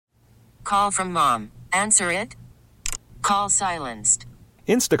call from mom. Answer it. Call silenced.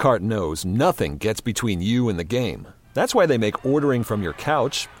 Instacart knows nothing gets between you and the game. That's why they make ordering from your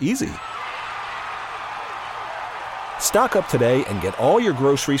couch easy. Stock up today and get all your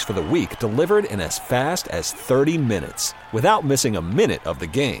groceries for the week delivered in as fast as 30 minutes without missing a minute of the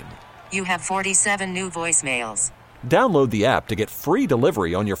game. You have 47 new voicemails. Download the app to get free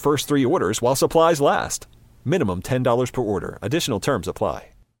delivery on your first 3 orders while supplies last. Minimum $10 per order. Additional terms apply.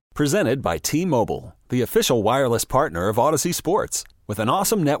 Presented by T-Mobile, the official wireless partner of Odyssey Sports. With an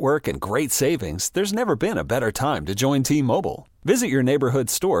awesome network and great savings, there's never been a better time to join T-Mobile. Visit your neighborhood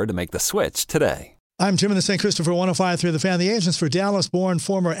store to make the switch today. I'm Jim in the St. Christopher 105.3 The Fan. The agents for Dallas-born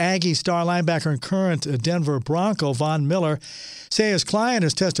former Aggie star linebacker and current Denver Bronco Von Miller say his client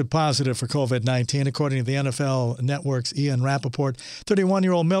has tested positive for COVID-19, according to the NFL Network's Ian Rappaport.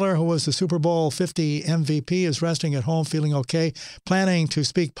 31-year-old Miller, who was the Super Bowl 50 MVP, is resting at home, feeling okay, planning to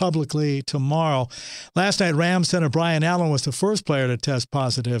speak publicly tomorrow. Last night, Rams center Brian Allen was the first player to test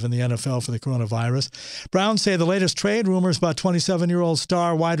positive in the NFL for the coronavirus. Browns say the latest trade rumors about 27-year-old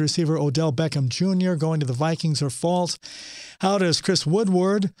star wide receiver Odell Beckham Jr. going to the Vikings are false. How does Chris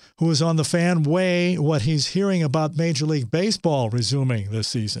Woodward, who is on The Fan, weigh what he's hearing about Major League Baseball resuming this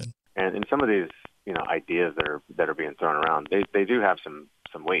season? And in some of these, ideas that are being thrown around, they do have some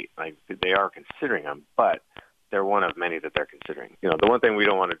weight. Like, they are considering them, but they're one of many that they're considering. The one thing we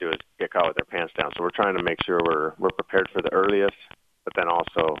don't want to do is get caught with our pants down. So we're trying to make sure we're prepared for the earliest, but then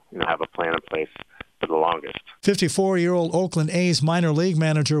also have a plan in place for the longest. 54-year-old Oakland A's minor league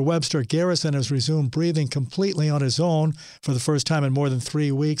manager Webster Garrison has resumed breathing completely on his own for the first time in more than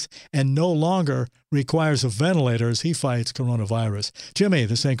 3 weeks and no longer requires a ventilator as he fights coronavirus. Jimmy,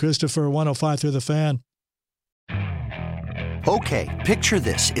 the St. Christopher 105.3 The Fan. Okay, picture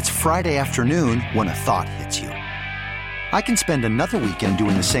this. It's Friday afternoon when a thought hits you. I can spend another weekend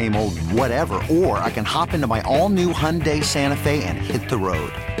doing the same old whatever, or I can hop into my all-new Hyundai Santa Fe and hit the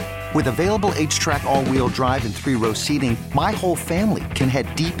road. With available H-Track all-wheel drive and 3-row seating, my whole family can head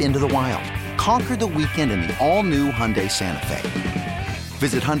deep into the wild. Conquer the weekend in the all-new Hyundai Santa Fe.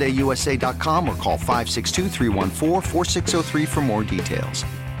 Visit HyundaiUSA.com or call 562-314-4603 for more details.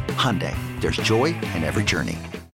 Hyundai, there's joy in every journey.